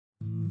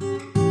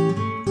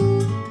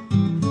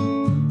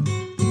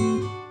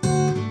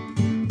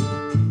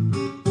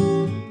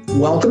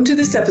Welcome to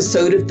this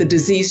episode of the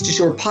Disease Du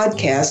Jour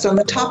podcast on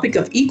the topic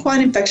of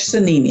equine infectious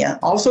anemia,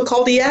 also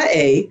called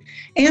EIA,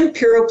 and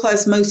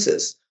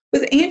piroplasmosis,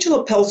 with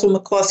Angela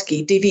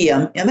Pelzel-McCluskey,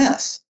 DVM,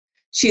 MS.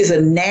 She is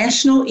a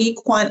national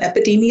equine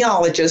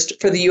epidemiologist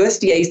for the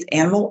USDA's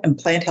Animal and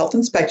Plant Health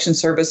Inspection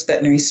Service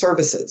Veterinary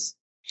Services.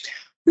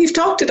 We've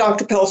talked to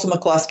Dr.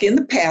 Pelzel-McCluskey in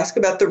the past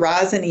about the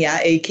rise in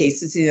EIA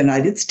cases in the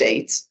United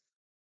States,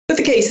 but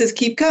the cases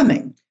keep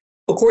coming.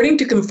 According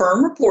to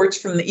confirmed reports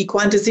from the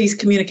Equine Disease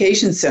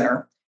Communication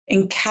Center,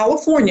 in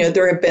California,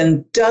 there have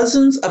been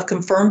dozens of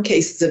confirmed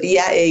cases of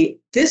EIA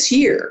this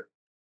year,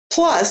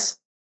 plus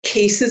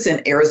cases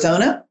in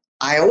Arizona,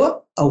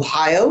 Iowa,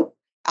 Ohio,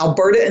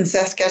 Alberta, and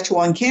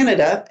Saskatchewan,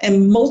 Canada,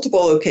 and multiple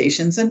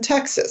locations in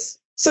Texas.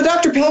 So,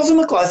 Dr.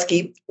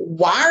 Pelzel-McCluskey,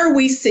 why are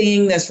we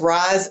seeing this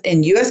rise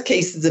in U.S.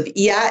 cases of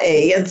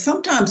EIA and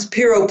sometimes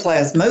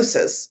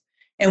piroplasmosis?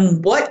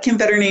 And what can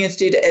veterinarians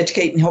do to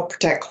educate and help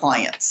protect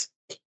clients?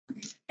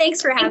 Thanks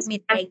for having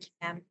me today,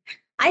 Kim.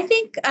 I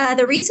think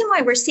the reason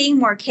why we're seeing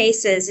more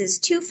cases is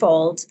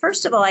twofold.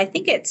 First of all, I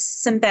think it's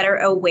some better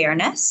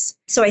awareness.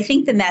 So I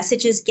think the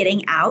message is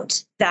getting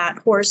out that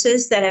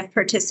horses that have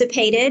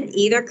participated,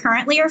 either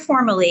currently or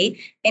formerly,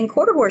 in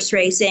quarter horse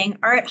racing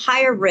are at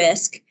higher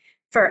risk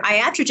for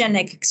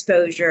iatrogenic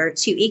exposure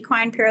to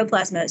equine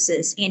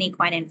piroplasmosis and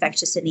equine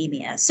infectious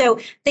anemia. So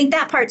I think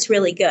that part's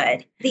really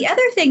good. The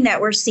other thing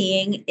that we're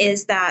seeing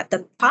is that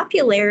the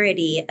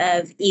popularity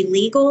of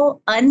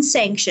illegal,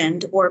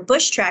 unsanctioned, or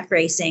bush track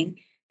racing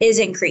is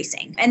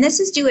increasing. And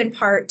this is due in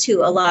part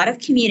to a lot of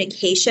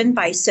communication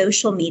by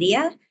social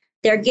media.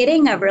 They're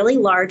getting a really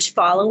large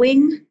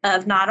following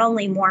of not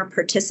only more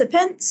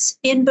participants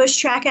in bush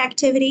track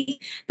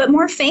activity, but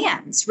more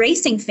fans.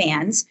 Racing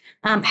fans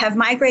have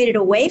migrated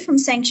away from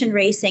sanctioned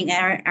racing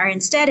and are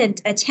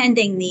instead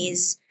attending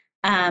these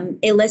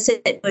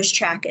illicit bush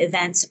track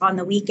events on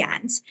the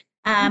weekends.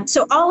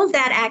 So all of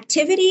that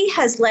activity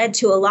has led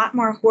to a lot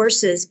more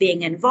horses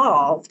being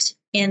involved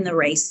in the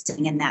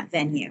racing in that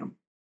venue.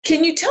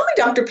 Can you tell me,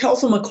 Dr.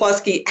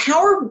 Pelzel-McCluskey,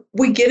 how are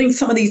we getting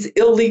some of these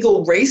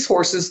illegal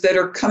racehorses that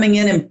are coming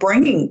in and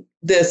bringing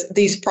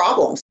these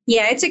problems?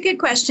 Yeah, it's a good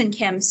question,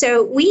 Kim.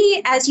 So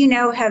we, as you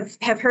know, have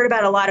heard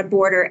about a lot of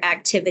border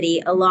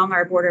activity along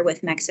our border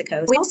with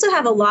Mexico. We also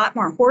have a lot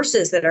more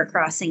horses that are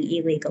crossing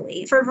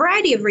illegally for a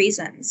variety of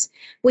reasons.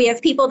 We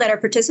have people that are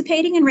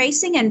participating in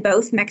racing in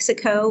both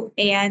Mexico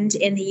and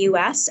in the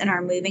U.S. and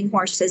are moving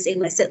horses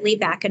illicitly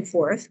back and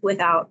forth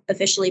without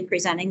officially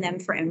presenting them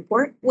for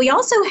import. We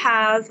also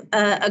have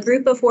a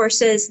group of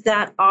horses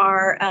that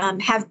are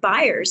have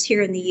buyers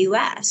here in the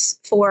U.S.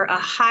 for a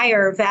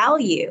higher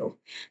value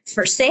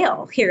for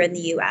sale here in the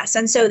U.S.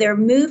 And so they're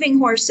moving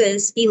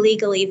horses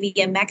illegally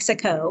via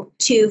Mexico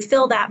to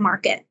fill that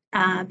market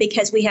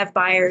because we have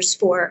buyers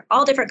for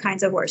all different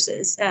kinds of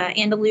horses,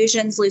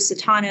 Andalusians,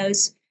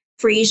 Lusitanos,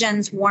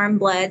 Friesians, warm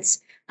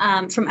bloods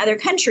from other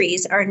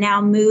countries are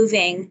now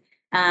moving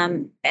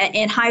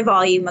in high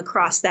volume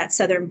across that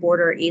southern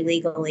border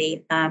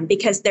illegally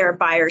because there are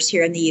buyers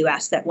here in the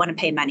U.S. that want to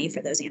pay money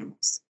for those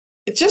animals.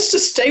 Just to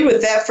stay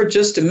with that for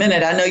just a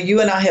minute, I know you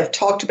and I have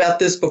talked about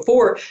this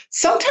before.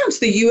 Sometimes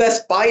the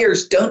U.S.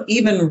 buyers don't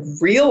even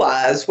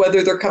realize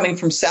whether they're coming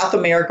from South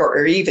America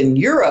or even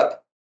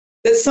Europe,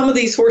 that some of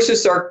these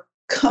horses are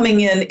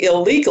coming in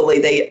illegally.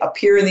 They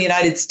appear in the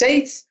United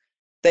States.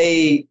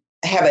 They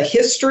have a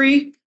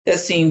history that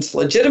seems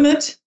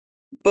legitimate,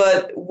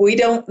 but we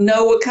don't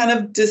know what kind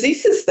of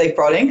diseases they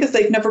brought in because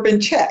they've never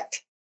been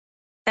checked.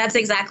 That's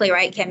exactly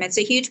right, Kim. It's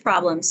a huge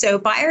problem. So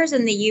buyers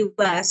in the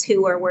U.S.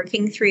 who are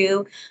working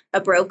through a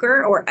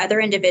broker or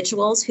other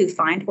individuals who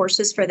find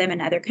horses for them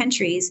in other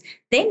countries,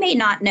 they may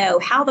not know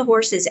how the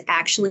horse is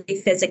actually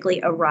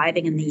physically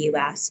arriving in the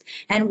U.S.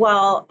 And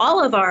while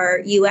all of our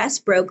U.S.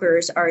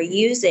 brokers are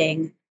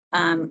using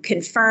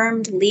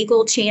confirmed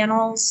legal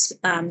channels,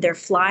 they're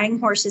flying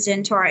horses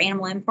into our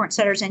animal import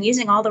centers and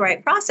using all the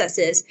right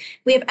processes,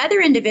 we have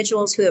other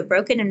individuals who have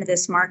broken into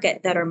this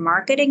market that are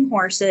marketing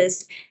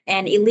horses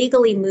and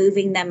illegally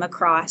moving them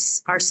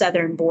across our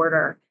southern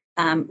border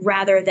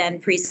rather than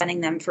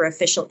presenting them for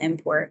official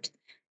import.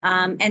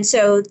 And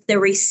so the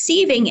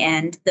receiving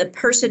end, the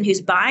person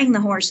who's buying the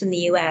horse in the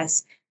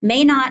U.S.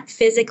 may not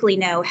physically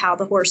know how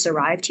the horse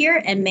arrived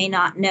here and may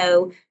not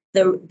know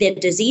the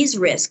disease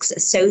risks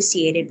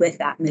associated with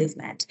that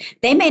movement.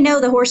 They may know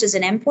the horse is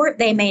an import.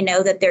 They may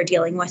know that they're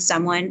dealing with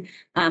someone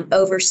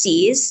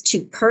overseas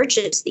to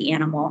purchase the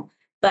animal,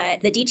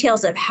 but the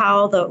details of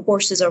how the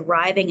horse is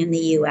arriving in the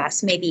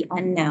U.S. may be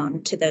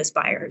unknown to those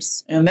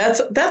buyers. And that's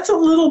a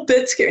little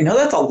bit scary. No,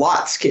 that's a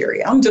lot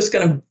scary. I'm just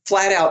going to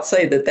flat out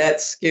say that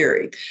that's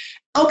scary.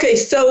 Okay,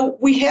 so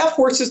we have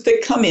horses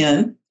that come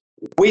in.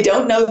 We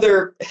don't know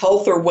their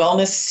health or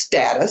wellness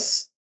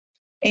status.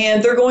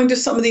 And they're going to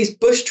some of these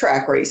bush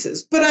track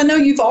races. But I know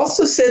you've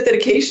also said that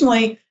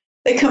occasionally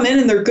they come in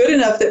and they're good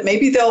enough that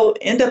maybe they'll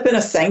end up in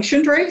a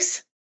sanctioned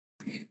race.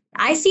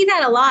 I see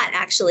that a lot,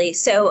 actually.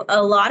 So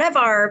a lot of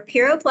our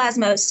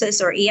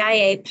pyroplasmosis or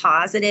EIA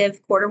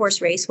positive quarter horse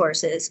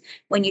racehorses,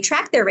 when you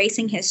track their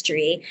racing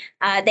history,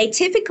 they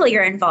typically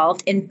are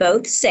involved in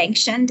both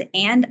sanctioned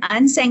and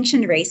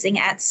unsanctioned racing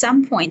at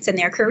some points in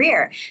their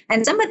career.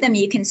 And some of them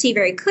you can see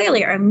very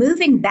clearly are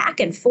moving back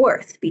and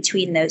forth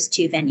between those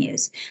two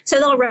venues. So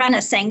they'll run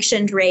a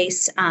sanctioned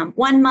race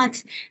 1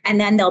 month,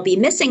 and then they'll be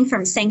missing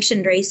from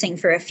sanctioned racing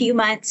for a few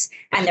months,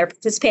 and they're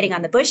participating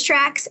on the bush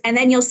tracks, and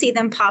then you'll see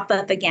them pop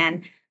up again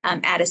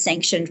at a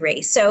sanctioned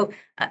race. So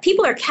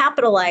people are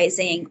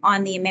capitalizing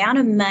on the amount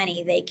of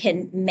money they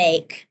can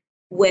make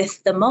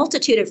with the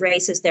multitude of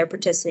races they're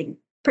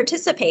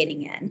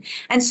participating in.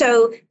 And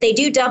so they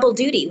do double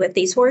duty with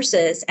these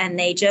horses, and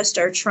they just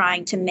are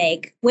trying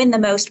to win the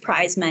most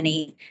prize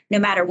money, no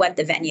matter what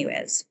the venue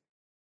is.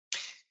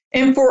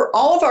 And for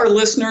all of our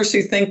listeners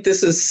who think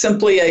this is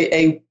simply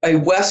a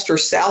west or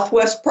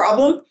southwest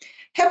problem,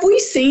 have we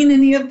seen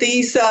any of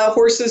these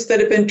horses that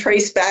have been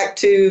traced back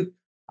to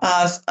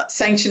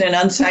sanctioned and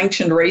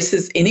unsanctioned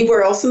races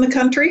anywhere else in the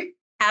country?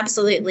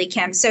 Absolutely,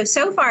 Kim.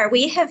 So far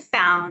we have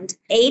found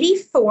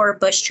 84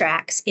 bush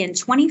tracks in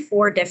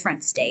 24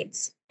 different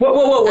states.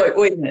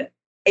 Wait a minute.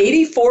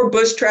 84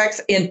 bush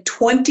tracks in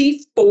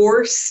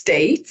 24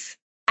 states?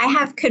 I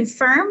have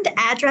confirmed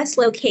address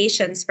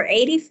locations for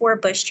 84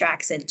 bush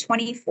tracks in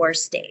 24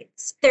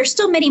 states. There's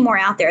still many more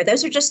out there.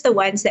 Those are just the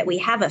ones that we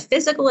have a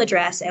physical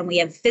address and we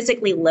have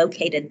physically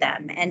located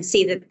them and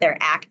see that they're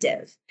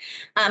active.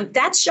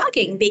 That's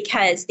shocking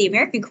because the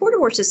American Quarter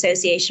Horse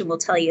Association will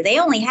tell you they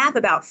only have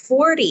about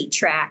 40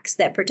 tracks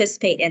that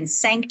participate in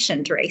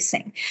sanctioned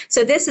racing.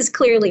 So this is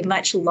clearly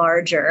much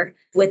larger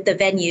with the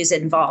venues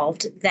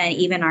involved than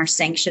even our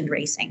sanctioned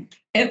racing.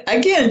 And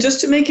again, just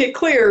to make it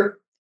clear,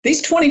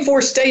 these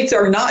 24 states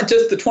are not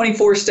just the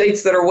 24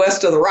 states that are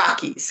west of the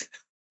Rockies.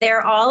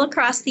 They're all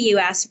across the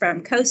U.S.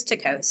 from coast to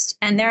coast.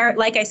 And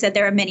like I said,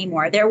 there are many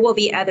more. There will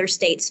be other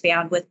states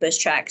found with bush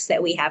tracks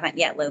that we haven't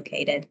yet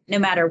located, no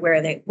matter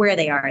where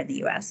they are in the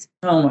U.S.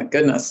 Oh, my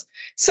goodness.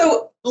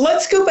 So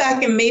let's go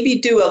back and maybe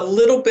do a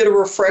little bit of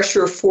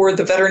refresher for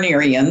the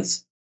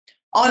veterinarians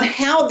on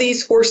how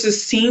these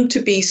horses seem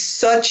to be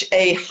such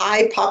a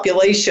high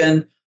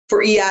population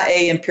for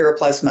EIA and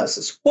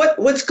pyroplasmosis.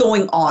 What's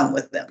going on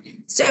with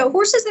them? So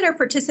horses that are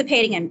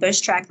participating in bush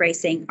track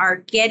racing are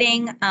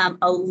getting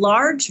a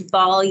large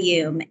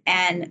volume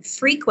and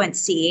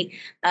frequency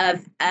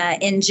of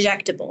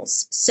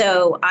injectables.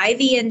 So IV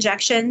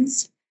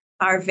injections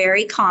are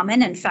very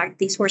common. In fact,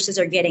 these horses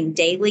are getting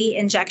daily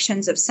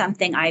injections of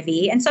something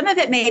IV, and some of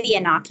it may be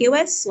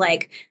innocuous,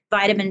 like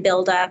vitamin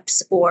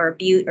buildups or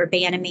bute or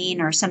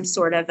Banamine or some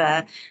sort of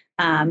a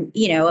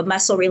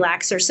muscle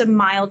relaxer, some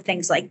mild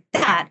things like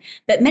that.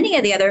 But many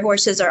of the other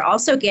horses are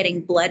also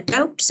getting blood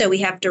doped. So we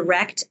have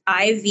direct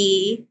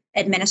IV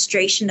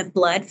administration of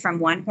blood from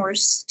one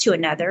horse to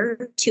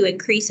another to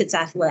increase its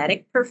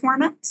athletic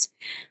performance.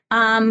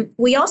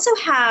 We also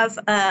have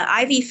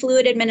IV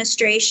fluid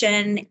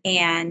administration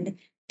and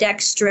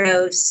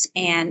dextrose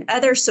and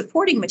other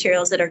supporting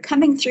materials that are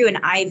coming through an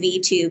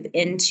IV tube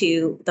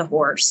into the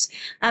horse.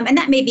 And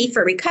that may be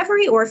for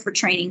recovery or for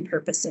training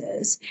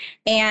purposes.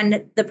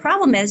 And the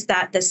problem is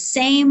that the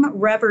same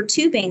rubber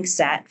tubing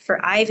set for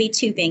IV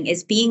tubing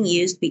is being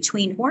used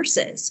between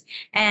horses.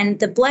 And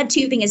the blood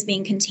tubing is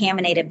being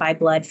contaminated by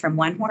blood from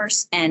one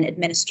horse and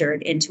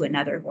administered into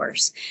another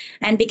horse.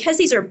 And because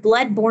these are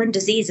blood-borne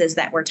diseases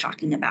that we're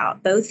talking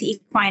about, both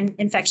equine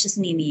infectious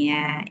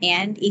anemia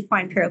and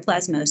equine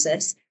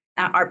pyroplasmosis,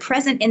 are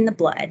present in the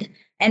blood,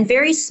 and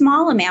very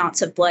small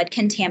amounts of blood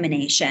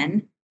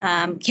contamination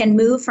can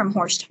move from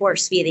horse to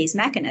horse via these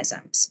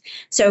mechanisms.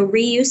 So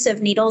reuse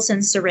of needles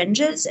and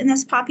syringes in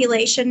this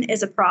population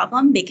is a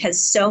problem because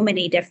so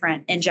many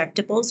different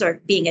injectables are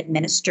being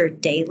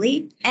administered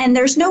daily. And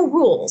there's no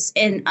rules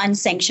in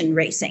unsanctioned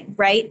racing,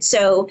 right?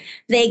 So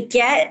they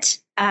get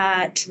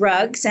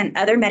drugs and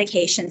other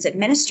medications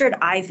administered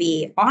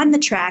IV on the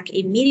track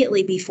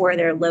immediately before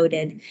they're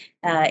loaded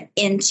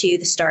into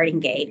the starting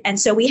gate. And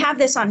so we have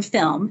this on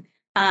film.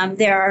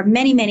 There are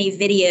many, many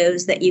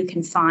videos that you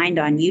can find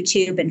on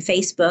YouTube and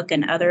Facebook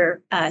and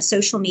other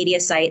social media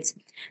sites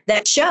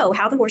that show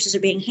how the horses are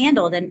being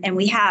handled. And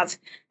we have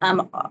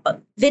a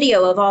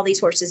video of all these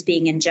horses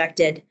being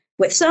injected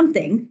with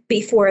something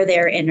before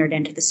they're entered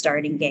into the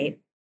starting gate.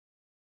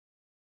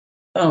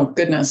 Oh,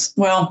 goodness.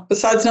 Well,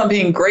 besides not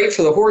being great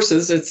for the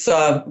horses, it's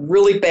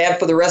really bad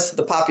for the rest of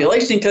the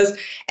population because,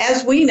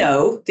 as we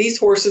know, these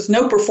horses,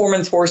 no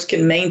performance horse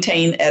can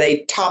maintain at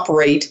a top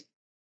rate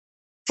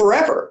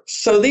forever.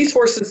 So these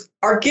horses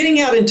are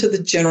getting out into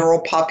the general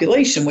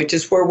population, which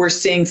is where we're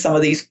seeing some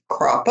of these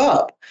crop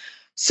up.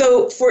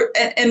 So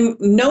and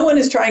no one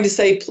is trying to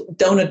say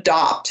don't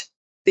adopt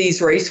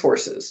these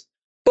racehorses,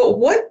 but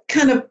what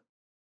kind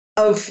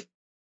of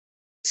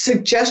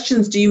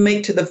suggestions do you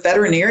make to the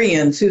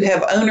veterinarians who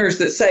have owners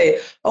that say,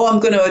 oh,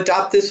 I'm going to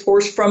adopt this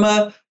horse from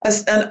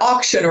an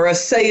auction or a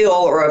sale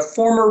or a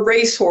former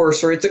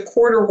racehorse, or it's a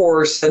quarter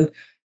horse? And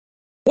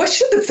what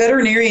should the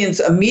veterinarians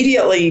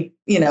immediately,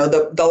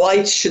 the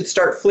lights should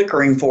start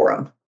flickering for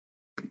them?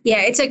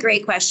 Yeah, it's a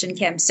great question,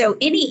 Kim. So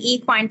any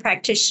equine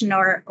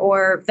practitioner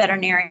or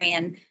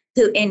veterinarian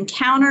who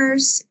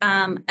encounters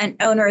an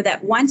owner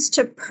that wants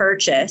to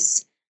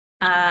purchase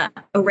a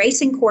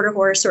racing quarter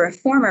horse or a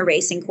former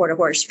racing quarter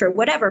horse for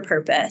whatever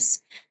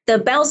purpose, the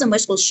bells and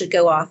whistles should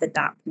go off at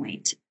that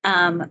point.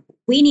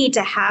 We need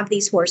to have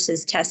these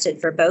horses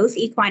tested for both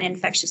equine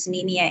infectious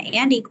anemia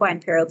and equine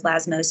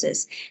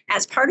piroplasmosis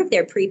as part of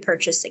their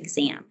pre-purchase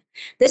exam.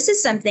 This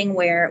is something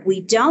where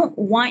we don't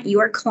want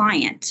your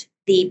client,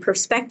 the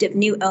prospective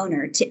new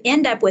owner, to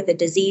end up with a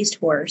diseased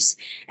horse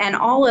and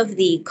all of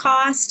the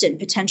cost and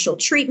potential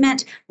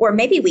treatment, or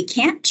maybe we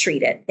can't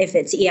treat it if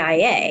it's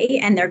EIA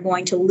and they're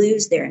going to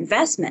lose their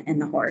investment in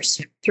the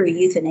horse through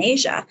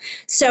euthanasia.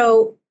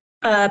 So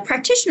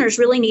practitioners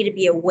really need to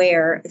be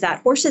aware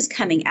that horses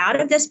coming out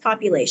of this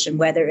population,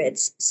 whether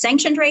it's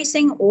sanctioned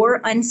racing or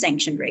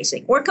unsanctioned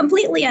racing or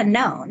completely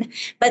unknown,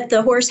 but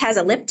the horse has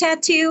a lip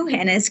tattoo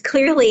and has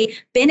clearly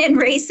been in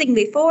racing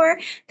before,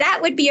 that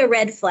would be a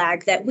red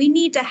flag that we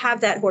need to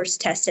have that horse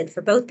tested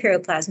for both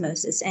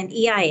piroplasmosis and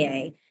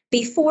EIA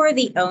before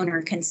the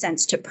owner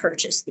consents to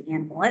purchase the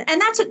animal. And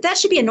that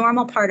should be a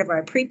normal part of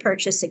our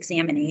pre-purchase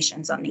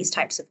examinations on these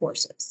types of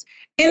horses.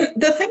 And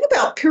the thing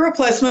about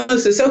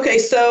piroplasmosis, okay,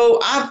 so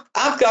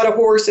I've got a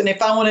horse, and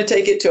if I want to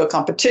take it to a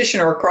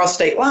competition or across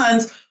state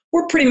lines,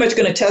 we're pretty much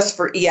going to test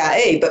for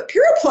EIA. But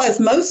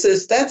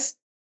piroplasmosis, that's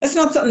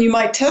not something you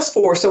might test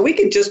for. So we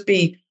could just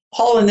be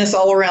hauling this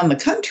all around the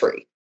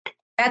country.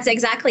 That's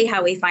exactly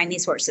how we find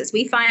these horses.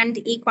 We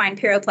find equine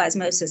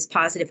piroplasmosis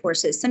positive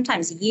horses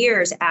sometimes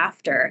years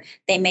after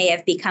they may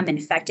have become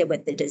infected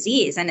with the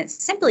disease. And it's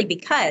simply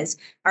because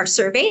our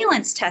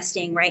surveillance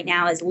testing right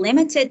now is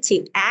limited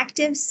to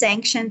active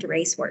sanctioned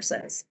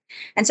racehorses.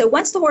 And so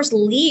once the horse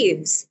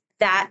leaves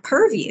that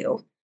purview,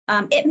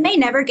 it may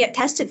never get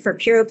tested for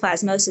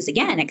piroplasmosis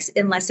again,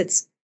 unless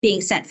it's being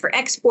sent for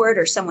export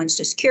or someone's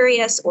just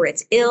curious or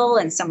it's ill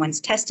and someone's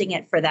testing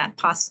it for that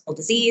possible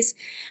disease.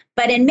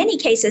 But in many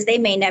cases, they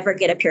may never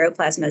get a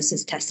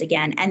piroplasmosis test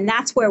again. And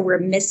that's where we're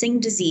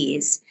missing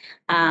disease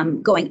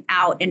going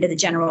out into the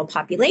general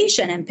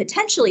population and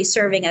potentially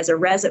serving as a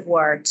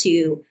reservoir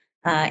to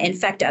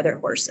infect other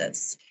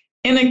horses.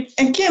 And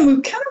again, we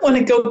kind of want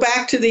to go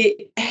back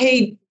to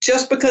hey,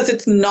 just because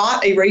it's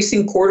not a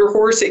racing quarter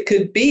horse, it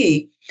could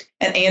be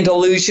an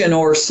Andalusian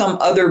or some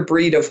other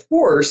breed of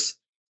horse.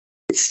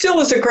 It still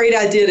is a great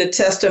idea to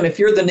test them if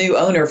you're the new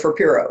owner for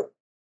Piro.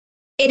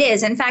 It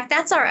is. In fact,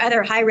 that's our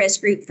other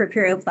high-risk group for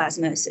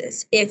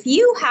piroplasmosis. If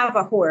you have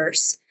a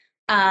horse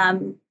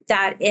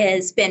that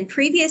has been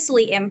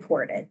previously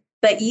imported,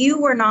 but you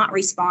were not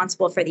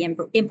responsible for the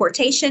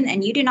importation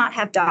and you do not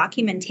have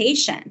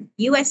documentation,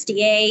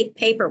 USDA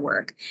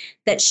paperwork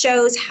that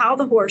shows how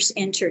the horse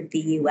entered the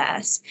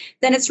U.S.,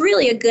 then it's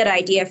really a good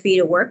idea for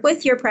you to work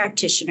with your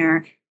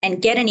practitioner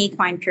and get an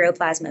equine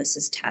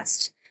piroplasmosis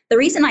test. The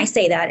reason I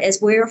say that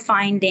is we're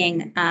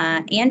finding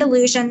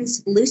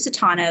Andalusians,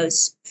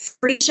 Lusitanos,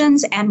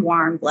 Frisians, and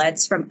warm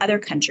bloods from other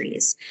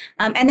countries.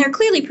 And they're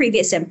clearly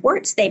previous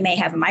imports. They may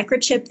have a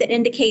microchip that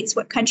indicates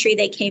what country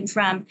they came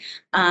from.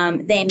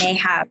 They may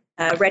have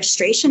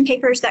registration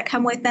papers that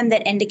come with them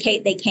that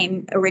indicate they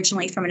came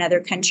originally from another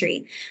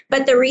country.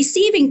 But the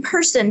receiving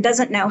person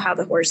doesn't know how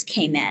the horse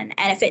came in.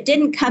 And if it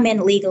didn't come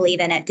in legally,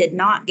 then it did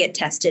not get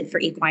tested for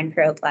equine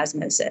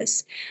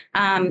piroplasmosis.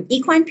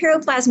 Equine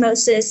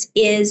piroplasmosis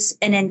is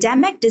an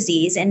endemic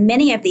disease in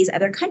many of these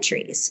other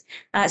countries,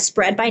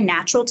 spread by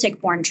natural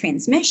tick-borne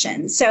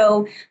transmission.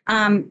 So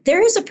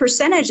there is a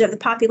percentage of the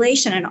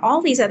population in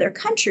all these other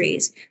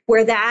countries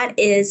where that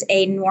is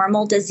a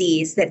normal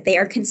disease that they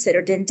are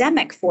considered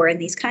endemic for in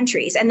these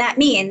countries. And that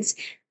means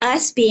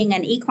us being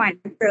an equine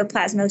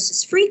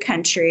piroplasmosis-free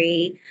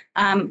country,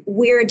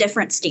 we're a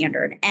different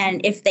standard.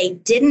 And if they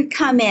didn't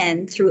come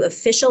in through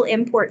official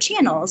import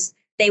channels,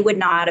 they would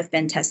not have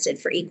been tested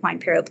for equine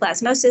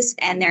piroplasmosis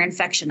and their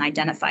infection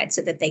identified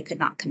so that they could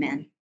not come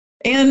in.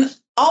 And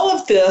all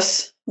of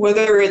this,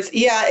 whether it's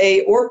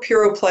EIA or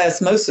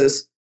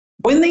piroplasmosis,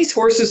 when these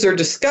horses are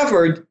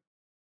discovered,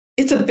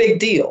 it's a big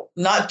deal,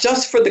 not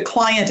just for the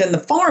client and the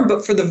farm,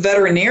 but for the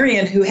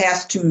veterinarian who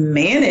has to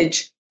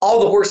manage all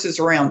the horses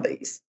around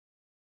these.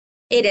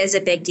 It is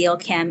a big deal,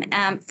 Kim.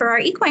 For our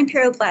equine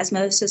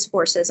piroplasmosis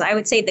horses, I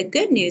would say the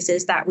good news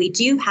is that we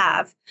do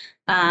have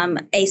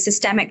a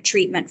systemic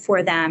treatment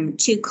for them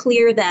to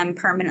clear them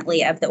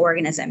permanently of the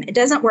organism. It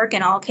doesn't work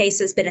in all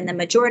cases, but in the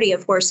majority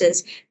of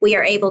horses, we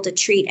are able to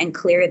treat and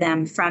clear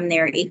them from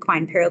their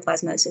equine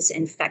piroplasmosis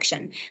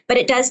infection. But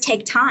it does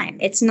take time.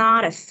 It's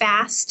not a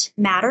fast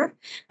matter.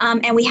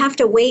 And we have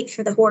to wait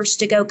for the horse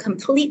to go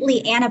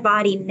completely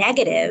antibody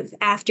negative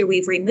after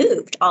we've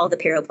removed all the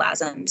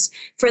piroplasms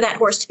for that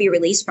horse to be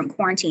released from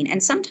quarantine.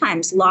 And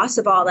sometimes loss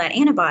of all that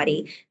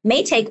antibody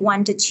may take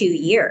 1 to 2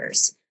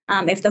 years.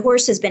 If the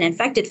horse has been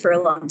infected for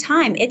a long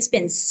time, it's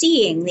been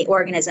seeing the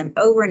organism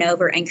over and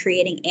over and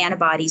creating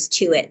antibodies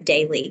to it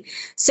daily.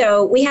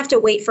 So we have to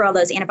wait for all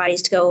those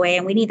antibodies to go away,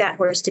 and we need that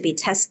horse to be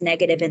test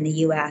negative in the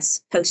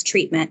US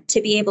post-treatment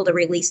to be able to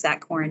release that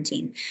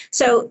quarantine.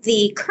 So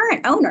the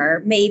current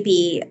owner may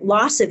be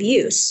loss of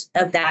use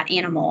of that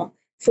animal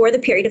for the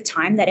period of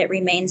time that it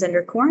remains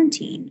under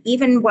quarantine.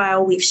 Even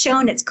while we've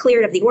shown it's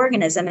cleared of the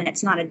organism and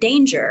it's not a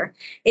danger,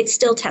 it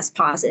still tests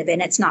positive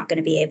and it's not going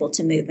to be able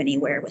to move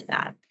anywhere with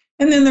that.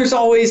 And then there's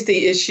always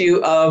the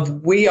issue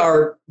of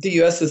the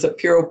U.S. is a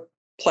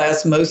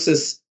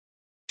piroplasmosis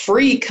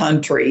free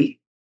country,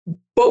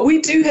 but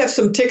we do have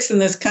some ticks in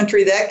this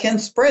country that can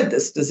spread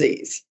this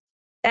disease.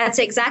 That's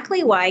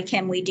exactly why,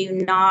 Kim, we do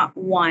not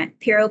want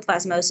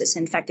piroplasmosis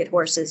infected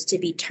horses to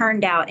be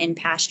turned out in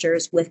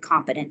pastures with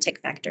competent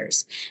tick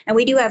vectors. And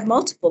we do have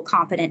multiple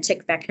competent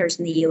tick vectors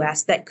in the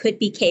U.S. that could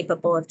be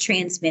capable of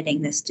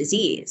transmitting this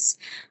disease.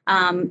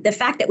 The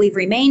fact that we've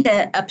remained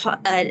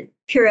a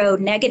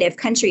piro-negative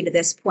country to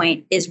this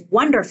point is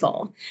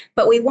wonderful,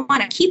 but we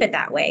want to keep it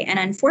that way. And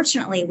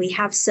unfortunately, we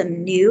have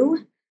some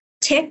new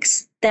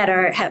ticks that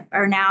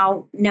are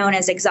now known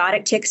as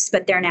exotic ticks,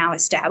 but they're now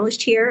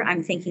established here.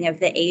 I'm thinking of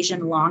the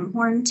Asian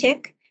longhorn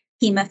tick,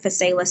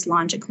 Haemaphysalis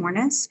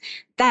longicornis.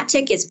 That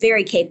tick is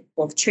very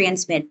capable of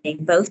transmitting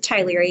both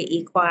Theileria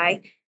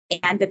equi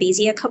and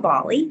Babesia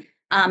cabali,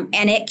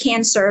 and it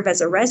can serve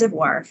as a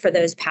reservoir for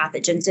those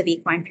pathogens of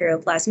equine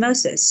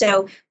piroplasmosis.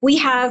 So we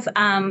have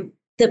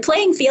the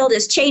playing field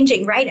is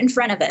changing right in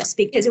front of us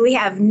because we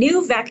have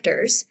new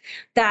vectors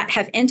that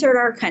have entered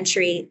our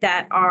country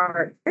that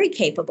are very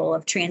capable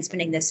of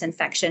transmitting this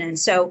infection. And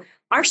so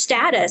our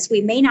status,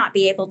 we may not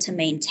be able to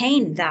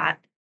maintain that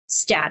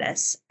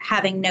status,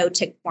 having no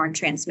tick-borne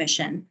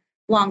transmission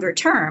longer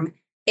term,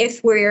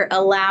 if we're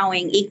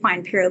allowing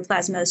equine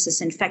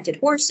piroplasmosis infected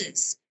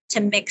horses to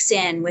mix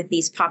in with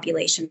these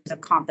populations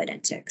of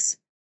competent ticks.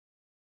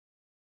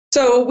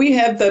 So we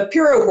have the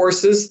Piro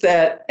horses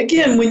that,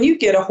 again, when you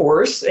get a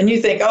horse and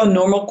you think, oh,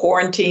 normal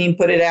quarantine,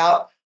 put it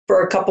out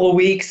for a couple of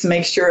weeks,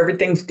 make sure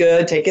everything's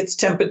good, take its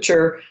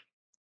temperature,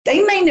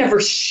 they may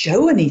never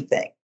show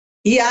anything,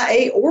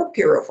 EIA or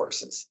Piro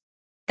horses.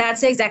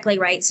 That's exactly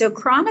right. So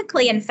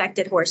chronically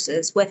infected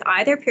horses with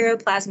either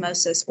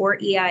piroplasmosis or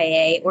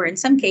EIA, or in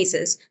some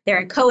cases,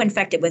 they're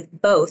co-infected with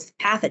both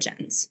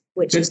pathogens,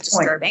 which is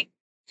disturbing.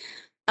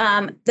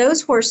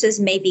 Those horses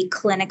may be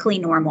clinically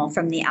normal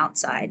from the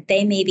outside.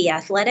 They may be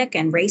athletic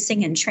and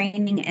racing and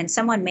training, and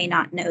someone may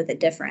not know the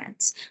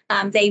difference.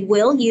 They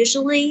will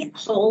usually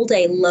hold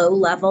a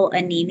low-level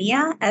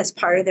anemia as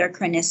part of their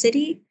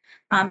chronicity.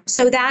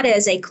 So that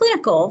is a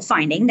clinical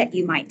finding that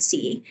you might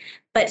see.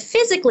 But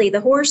physically,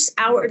 the horse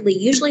outwardly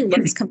usually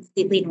looks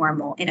completely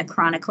normal in a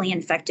chronically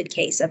infected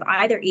case of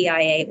either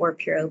EIA or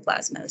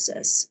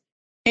piroplasmosis.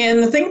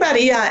 And the thing about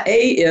EIA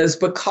is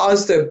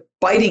because the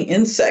biting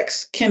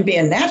insects can be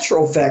a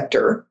natural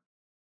vector,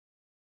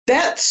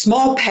 that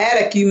small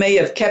paddock you may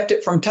have kept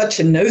it from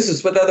touching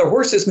noses with other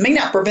horses may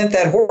not prevent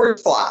that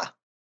horsefly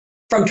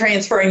from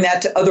transferring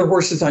that to other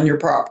horses on your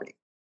property.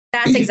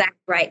 That's exactly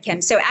right,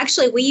 Kim. So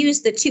actually, we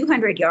use the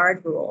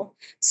 200-yard rule.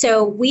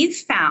 So we've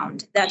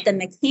found that the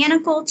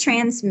mechanical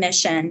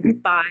transmission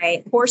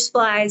by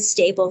horseflies,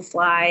 stable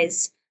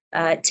flies,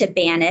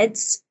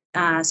 tibanids,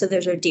 so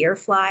those are deer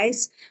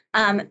flies,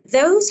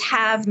 those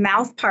have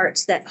mouth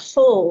parts that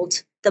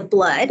hold the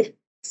blood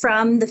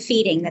from the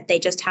feeding that they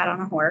just had on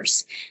a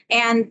horse.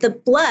 And the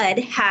blood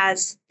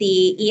has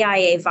the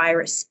EIA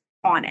virus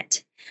on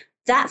it.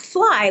 That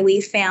fly, we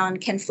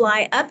found, can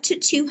fly up to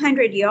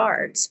 200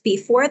 yards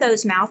before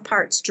those mouth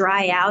parts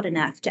dry out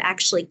enough to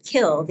actually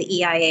kill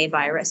the EIA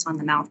virus on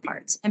the mouth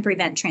parts and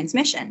prevent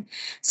transmission.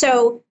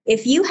 So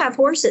if you have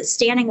horses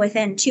standing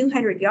within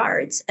 200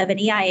 yards of an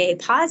EIA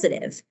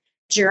positive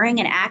during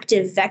an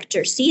active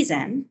vector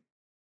season,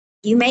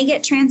 you may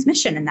get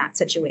transmission in that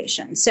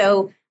situation.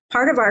 So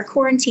part of our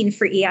quarantine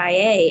for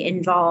EIA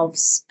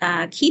involves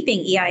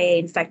keeping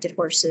EIA-infected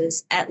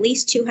horses at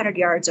least 200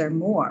 yards or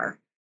more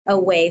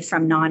away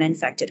from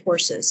non-infected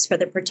horses for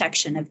the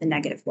protection of the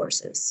negative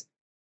horses.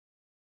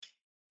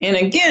 And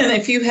again,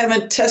 if you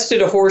haven't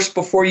tested a horse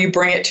before you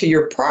bring it to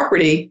your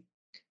property,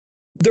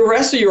 the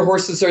rest of your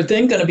horses are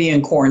then going to be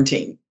in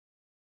quarantine.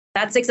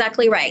 That's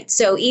exactly right.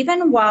 So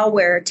even while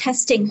we're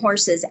testing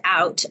horses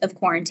out of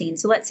quarantine,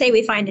 so let's say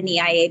we find an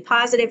EIA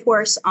positive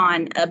horse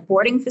on a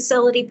boarding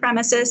facility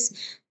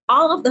premises,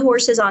 all of the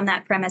horses on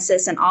that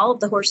premises and all of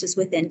the horses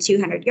within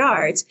 200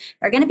 yards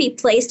are going to be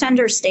placed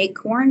under state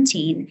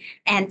quarantine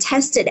and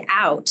tested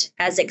out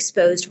as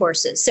exposed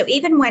horses. So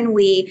even when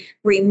we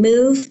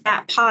remove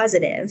that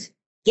positive,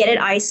 get it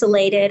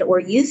isolated or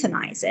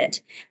euthanize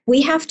it,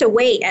 we have to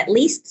wait at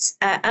least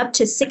up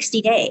to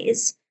 60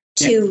 days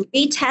to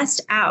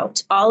retest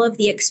out all of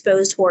the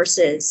exposed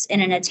horses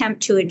in an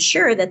attempt to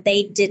ensure that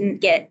they didn't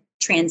get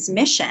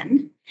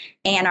transmission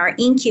and are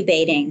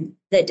incubating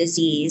the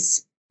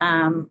disease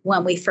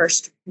when we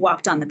first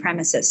walked on the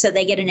premises. So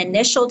they get an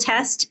initial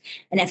test,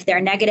 and if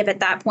they're negative at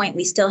that point,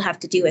 we still have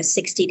to do a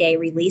 60-day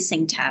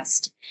releasing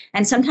test.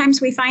 And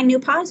sometimes we find new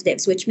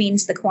positives, which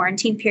means the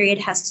quarantine period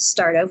has to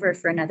start over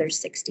for another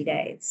 60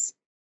 days.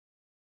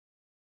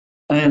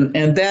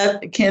 And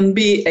that can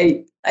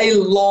be a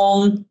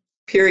long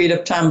period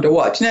of time to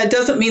watch. Now, it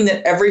doesn't mean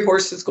that every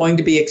horse is going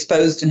to be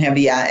exposed and have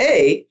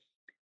EIA,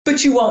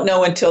 but you won't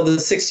know until the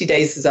 60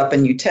 days is up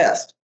and you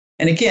test.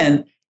 And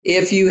again,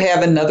 if you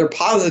have another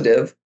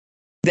positive,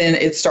 then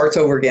it starts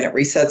over again. It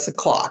resets the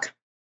clock.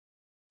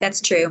 That's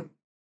true.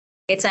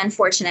 It's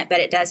unfortunate, but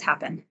it does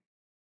happen.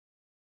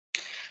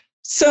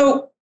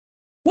 So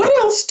what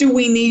else do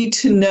we need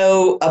to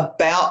know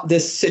about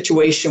this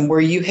situation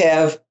where you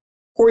have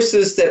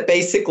horses that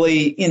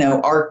basically,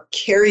 are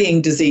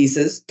carrying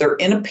diseases? They're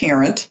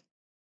inapparent.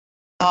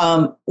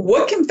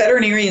 What can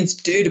veterinarians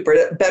do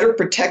to better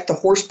protect the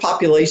horse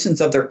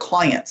populations of their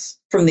clients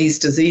from these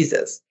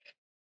diseases?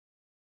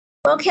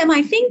 Well, Kim,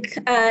 I think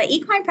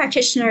equine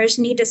practitioners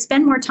need to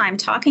spend more time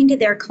talking to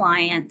their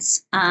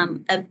clients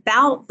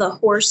about the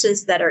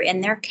horses that are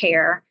in their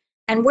care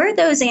and where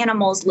those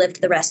animals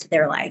lived the rest of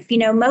their life.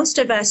 Most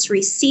of us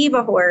receive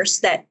a horse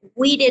that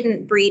we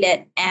didn't breed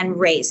it and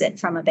raise it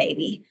from a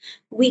baby.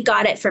 We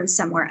got it from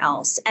somewhere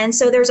else. And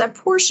so there's a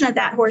portion of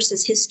that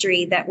horse's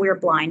history that we're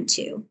blind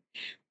to.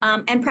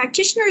 And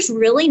practitioners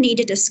really need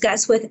to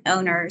discuss with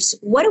owners,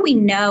 what do we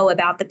know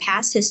about the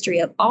past history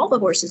of all the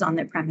horses on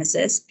their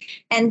premises?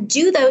 And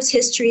do those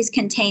histories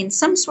contain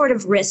some sort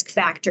of risk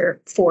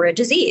factor for a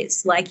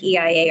disease like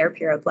EIA or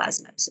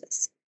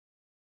piroplasmosis?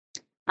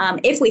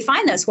 If we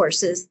find those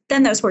horses,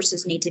 then those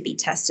horses need to be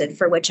tested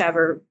for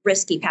whichever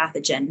risky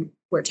pathogen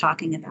we're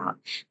talking about.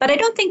 But I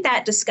don't think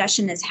that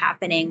discussion is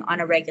happening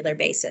on a regular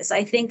basis.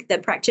 I think the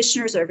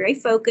practitioners are very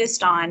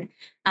focused on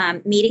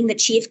meeting the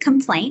chief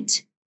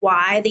complaint,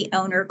 why the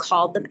owner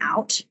called them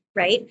out,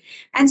 right?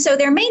 And so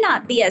there may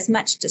not be as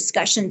much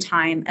discussion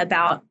time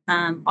about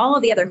all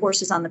of the other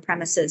horses on the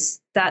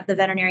premises that the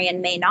veterinarian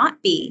may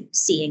not be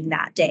seeing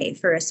that day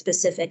for a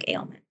specific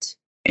ailment.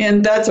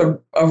 And that's a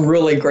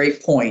really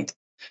great point.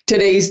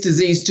 Today's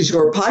Disease Du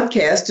Jour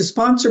podcast is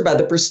sponsored by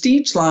the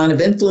Prestige line of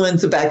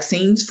influenza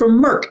vaccines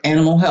from Merck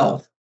Animal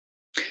Health.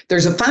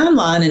 There's a fine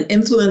line in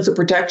influenza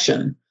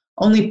protection.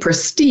 Only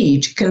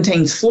Prestige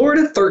contains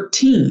Florida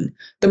 13,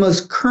 the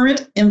most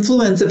current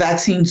influenza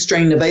vaccine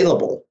strain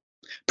available.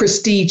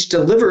 Prestige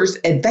delivers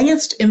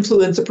advanced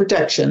influenza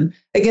protection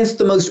against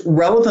the most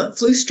relevant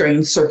flu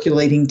strains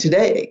circulating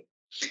today.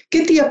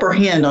 Get the upper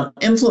hand on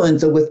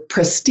influenza with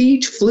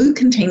Prestige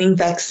flu-containing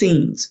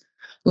vaccines.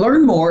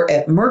 Learn more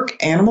at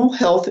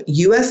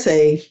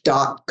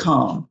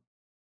merckanimalhealthusa.com.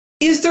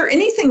 Is there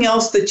anything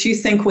else that you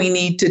think we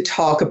need to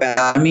talk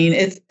about? I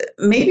mean,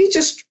 maybe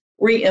just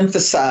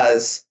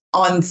re-emphasize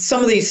on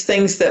some of these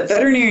things that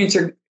veterinarians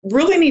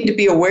really need to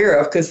be aware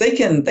of, because they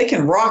can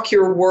rock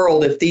your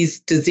world if these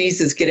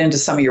diseases get into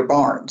some of your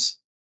barns.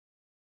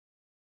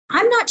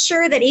 I'm not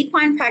sure that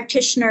equine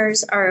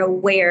practitioners are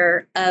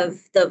aware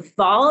of the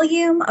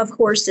volume of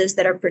horses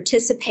that are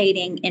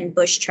participating in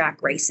bush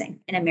track racing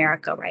in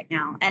America right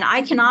now. And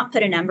I cannot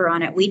put a number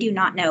on it. We do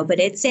not know, but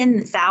it's in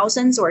the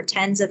thousands or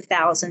tens of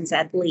thousands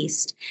at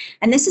least.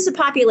 And this is a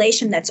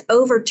population that's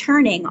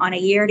overturning on a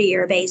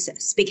year-to-year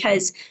basis,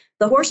 because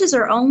the horses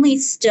are only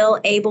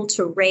still able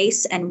to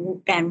race and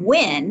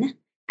win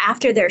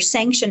after their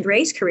sanctioned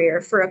race career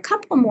for a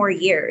couple more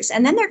years.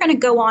 And then they're going to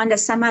go on to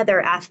some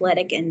other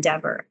athletic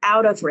endeavor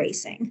out of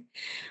racing.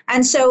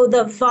 And so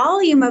the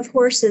volume of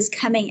horses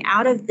coming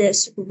out of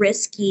this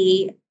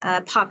risky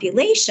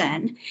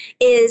population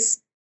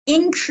is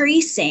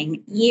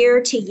increasing year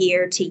to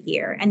year to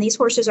year. And these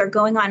horses are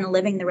going on and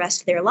living the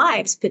rest of their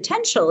lives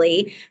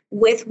potentially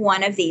with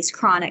one of these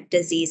chronic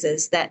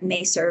diseases that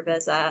may serve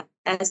as a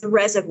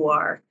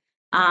reservoir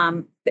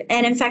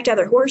and infect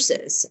other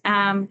horses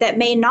that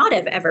may not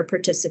have ever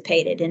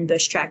participated in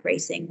bush track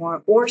racing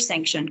or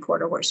sanctioned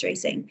quarter horse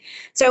racing.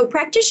 So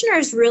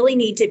practitioners really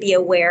need to be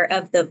aware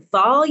of the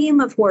volume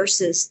of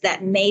horses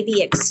that may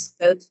be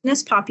exposed in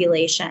this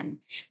population,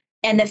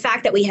 and the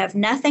fact that we have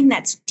nothing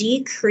that's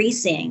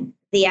decreasing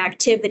the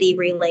activity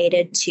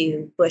related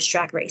to bush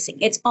track racing.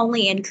 It's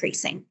only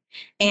increasing.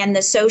 And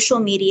the social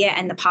media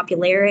and the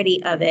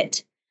popularity of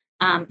it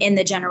in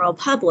the general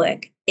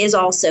public is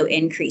also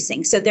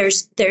increasing. So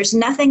there's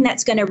nothing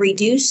that's going to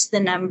reduce the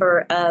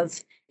number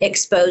of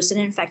exposed and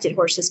infected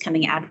horses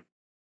coming out of the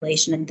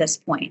population at this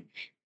point.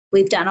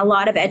 We've done a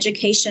lot of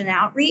education and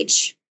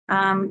outreach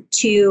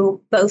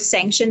to both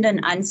sanctioned and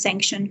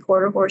unsanctioned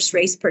quarter horse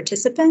race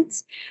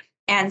participants.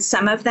 And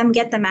some of them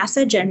get the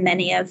message, and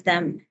many of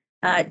them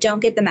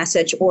don't get the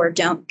message or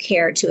don't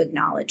care to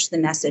acknowledge the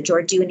message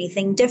or do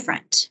anything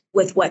different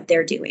with what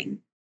they're doing.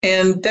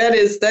 And that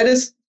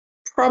is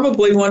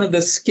probably one of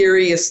the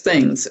scariest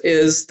things,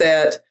 is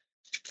that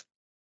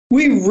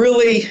we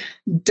really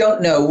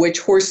don't know which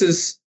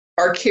horses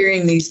are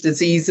carrying these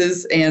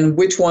diseases and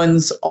which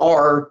ones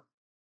are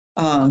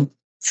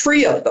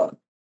free of them.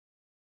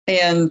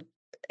 And,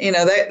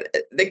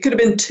 that could have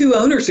been 2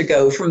 owners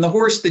ago from the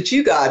horse that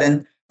you got,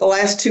 and the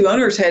last two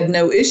owners had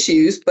no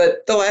issues,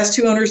 but the last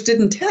two owners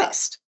didn't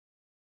test.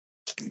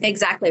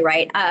 Exactly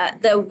right.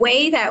 The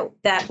way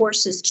that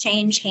horses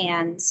change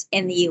hands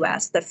in the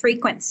U.S., the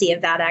frequency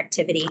of that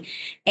activity,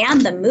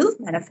 and the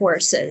movement of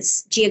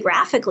horses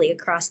geographically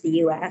across the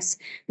U.S.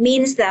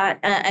 means that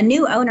a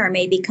new owner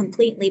may be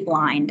completely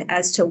blind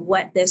as to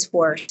what this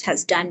horse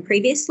has done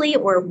previously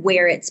or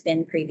where it's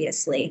been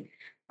previously.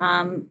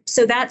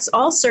 So that's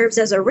all serves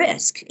as a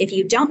risk. If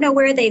you don't know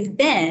where they've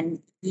been,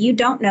 you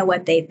don't know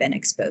what they've been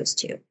exposed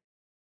to.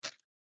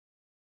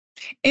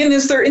 And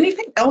is there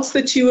anything else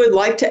that you would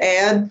like to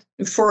add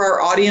for our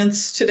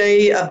audience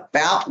today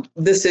about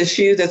this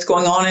issue that's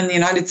going on in the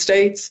United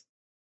States?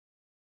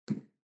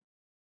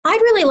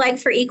 I'd really like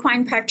for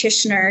equine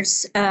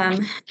practitioners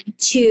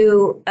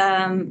to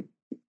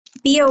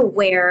be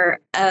aware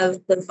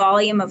of the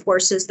volume of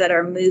horses that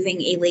are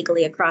moving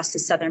illegally across the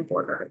southern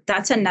border.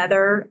 That's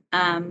another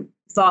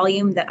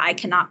volume that I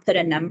cannot put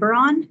a number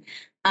on,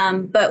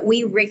 but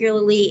we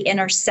regularly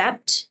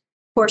intercept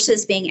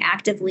horses being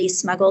actively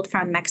smuggled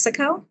from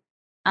Mexico,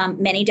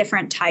 many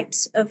different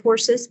types of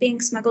horses being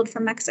smuggled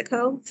from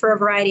Mexico for a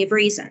variety of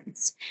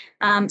reasons.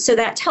 So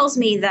that tells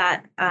me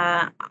that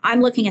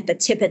I'm looking at the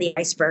tip of the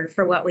iceberg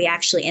for what we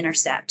actually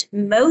intercept.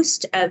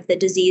 Most of the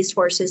diseased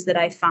horses that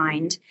I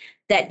find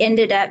that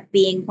ended up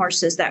being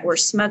horses that were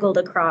smuggled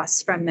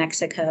across from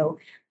Mexico,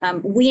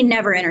 we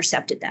never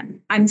intercepted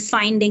them. I'm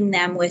finding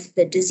them with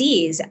the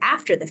disease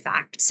after the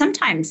fact,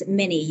 sometimes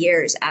many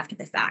years after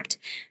the fact.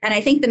 And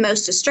I think the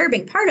most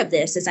disturbing part of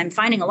this is I'm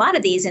finding a lot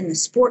of these in the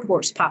sport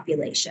horse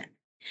population.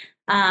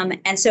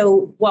 And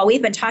so while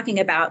we've been talking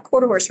about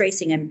quarter horse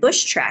racing and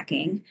bush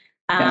tracking,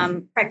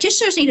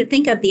 practitioners need to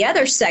think of the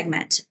other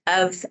segment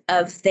of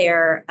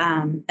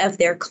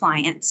their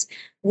clients.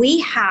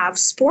 We have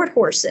sport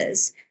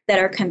horses that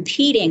are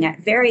competing at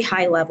very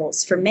high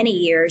levels for many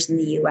years in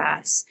the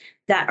U.S.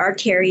 that are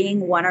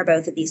carrying one or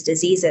both of these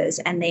diseases,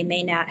 and they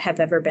may not have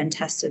ever been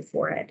tested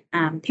for it.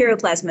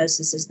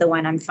 Piroplasmosis is the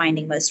one I'm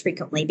finding most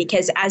frequently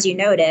because, as you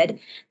noted,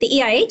 the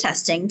EIA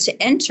testing to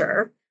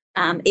enter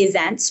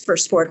events for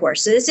sport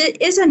horses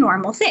is a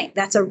normal thing.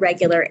 That's a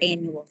regular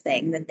annual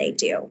thing that they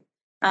do.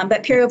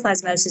 But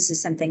piroplasmosis is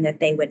something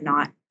that they would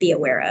not be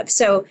aware of.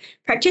 So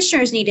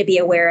practitioners need to be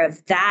aware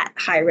of that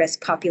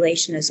high-risk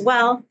population as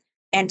well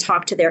and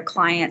talk to their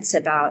clients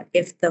about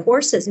if the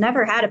horse has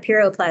never had a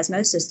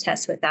piroplasmosis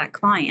test with that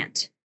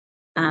client,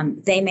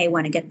 they may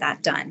want to get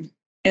that done.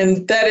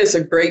 And that is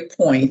a great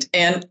point.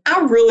 And I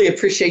really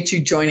appreciate you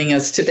joining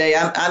us today.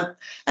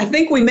 I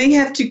think we may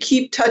have to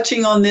keep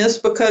touching on this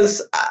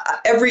because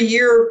every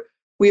year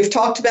we've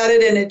talked about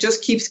it and it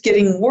just keeps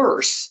getting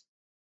worse.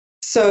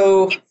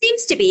 So it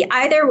seems to be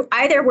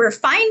either we're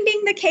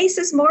finding the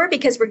cases more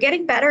because we're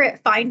getting better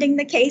at finding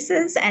the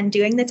cases and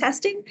doing the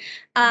testing,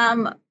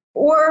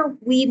 or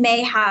we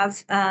may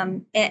have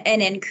an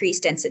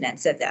increased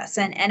incidence of this,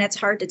 and it's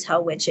hard to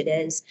tell which it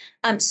is.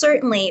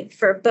 Certainly,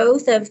 for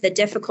both of the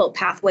difficult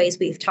pathways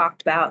we've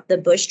talked about, the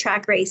bush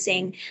track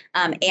racing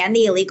and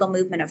the illegal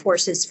movement of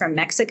horses from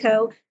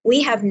Mexico,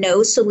 we have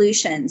no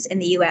solutions in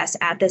the U.S.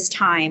 at this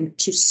time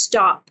to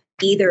stop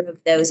either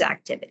of those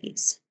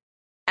activities.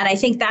 And I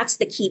think that's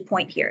the key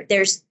point here.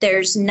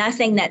 There's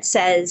nothing that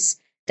says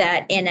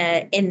that in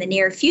the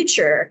near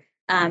future,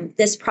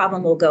 this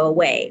problem will go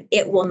away.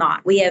 It will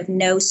not. We have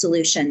no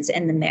solutions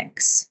in the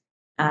mix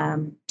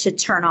to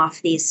turn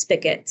off these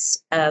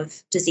spigots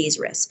of disease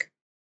risk.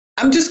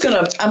 I'm just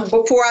going to,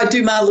 before I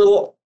do my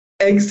little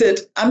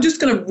exit, I'm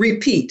just going to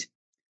repeat.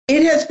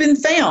 It has been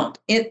found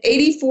in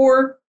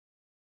 84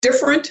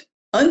 different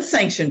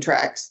unsanctioned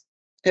tracks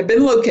have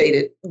been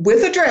located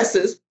with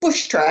addresses,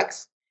 bush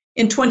tracks,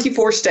 in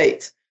 24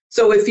 states.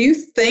 So if you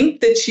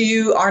think that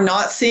you are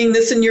not seeing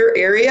this in your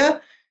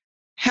area,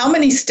 how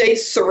many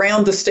states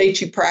surround the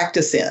state you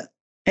practice in?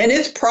 And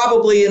it's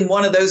probably in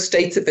one of those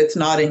states if it's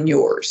not in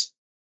yours.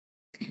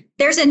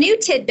 There's a new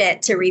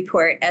tidbit to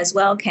report as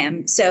well,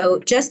 Kim. So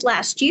just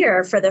last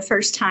year, for the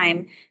first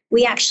time,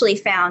 we actually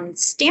found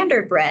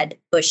standardbred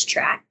bush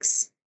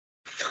tracks.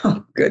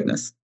 Oh,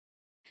 goodness.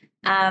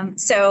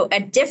 So a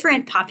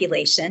different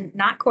population,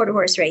 not quarter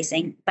horse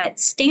racing, but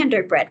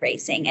standardbred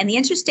racing. And the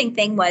interesting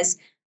thing was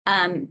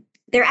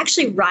they're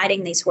actually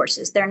riding these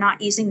horses. They're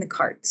not using the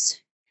carts,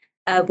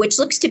 which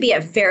looks to be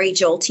a very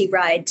jolty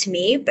ride to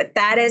me. But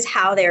that is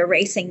how they're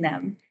racing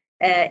them,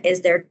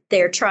 is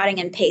they're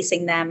trotting and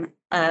pacing them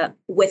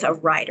with a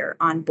rider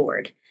on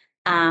board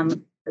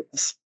in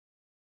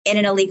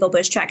an illegal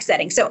bush track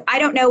setting. So I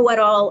don't know what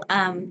all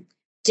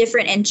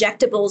different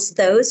injectables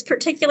those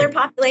particular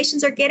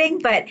populations are getting,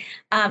 but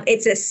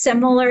it's a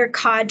similar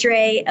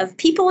cadre of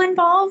people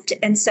involved.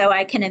 And so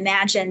I can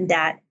imagine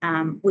that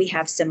we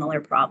have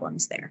similar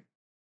problems there.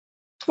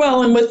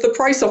 Well, and with the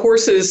price of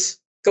horses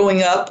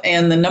going up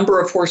and the number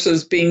of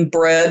horses being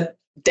bred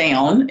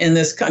down in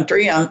this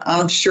country,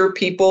 I'm sure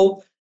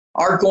people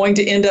are going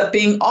to end up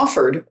being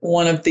offered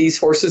one of these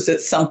horses at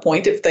some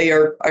point if they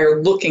are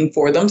looking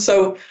for them.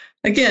 So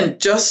again,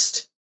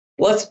 just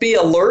let's be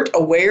alert,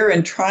 aware,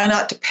 and try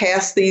not to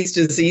pass these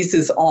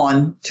diseases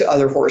on to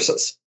other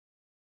horses.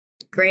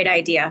 Great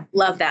idea.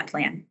 Love that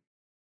plan.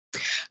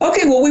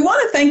 Okay, well, we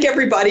want to thank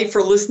everybody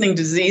for listening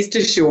to Disease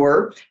Du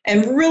Jour,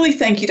 and really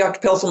thank you,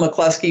 Dr.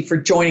 Pelzel-McCluskey, for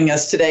joining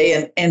us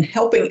today and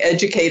helping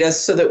educate us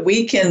so that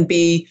we can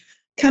be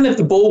kind of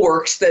the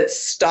bulwarks that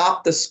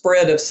stop the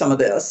spread of some of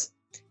this.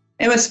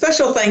 And a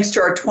special thanks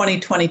to our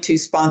 2022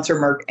 sponsor,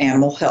 Merck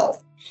Animal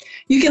Health.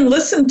 You can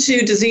listen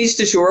to Disease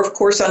Du Jour, of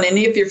course, on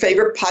any of your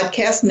favorite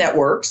podcast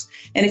networks.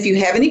 And if you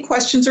have any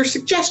questions or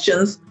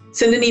suggestions,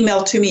 send an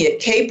email to me at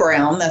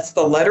kbrown, that's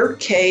the letter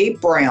K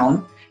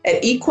Brown,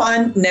 at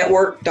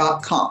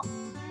equinenetwork.com.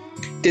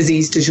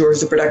 Disease Du Jour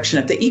is a production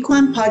of the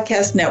Equine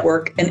Podcast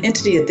Network, an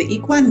entity of the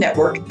Equine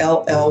Network,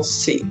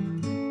 LLC.